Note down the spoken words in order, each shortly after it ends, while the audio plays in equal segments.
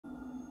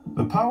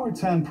The Power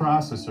 10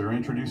 processor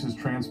introduces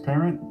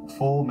transparent,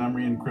 full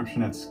memory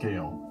encryption at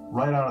scale,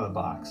 right out of the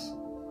box.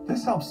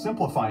 This helps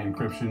simplify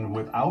encryption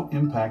without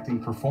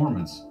impacting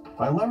performance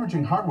by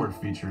leveraging hardware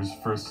features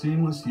for a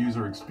seamless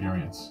user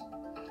experience.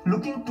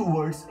 Looking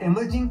towards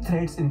emerging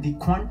threats in the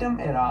quantum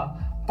era,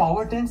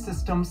 Power 10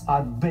 systems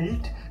are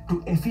built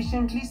to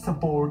efficiently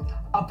support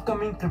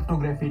upcoming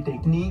cryptography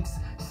techniques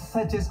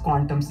such as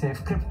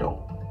quantum-safe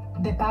crypto.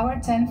 The Power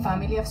 10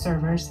 family of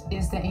servers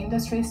is the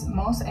industry's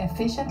most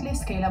efficiently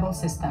scalable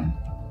system.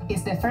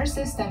 It's the first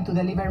system to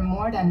deliver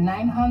more than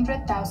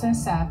 900,000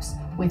 SAPs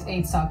with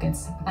 8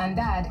 sockets, and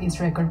that is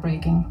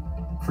record-breaking.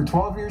 For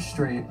 12 years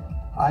straight,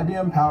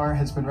 IBM POWER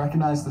has been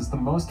recognized as the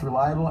most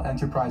reliable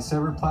enterprise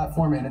server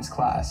platform in its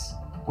class.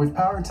 With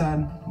Power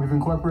 10, we've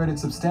incorporated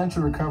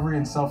substantial recovery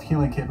and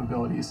self-healing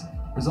capabilities,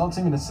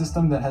 resulting in a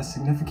system that has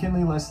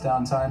significantly less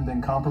downtime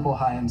than comparable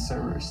high-end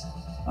servers.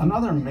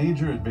 Another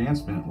major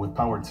advancement with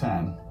Power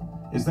 10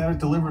 is that it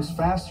delivers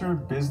faster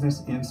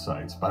business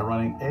insights by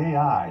running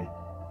AI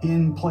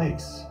in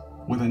place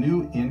with a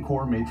new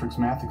in-core matrix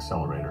math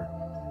accelerator.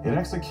 It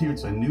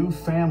executes a new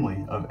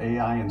family of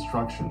AI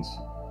instructions.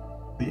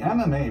 The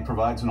MMA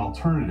provides an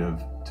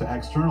alternative to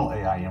external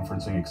AI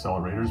inferencing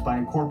accelerators by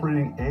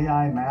incorporating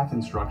AI math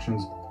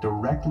instructions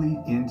directly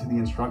into the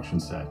instruction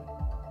set.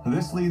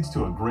 This leads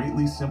to a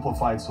greatly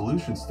simplified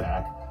solution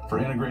stack for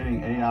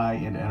integrating AI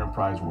into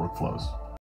enterprise workflows.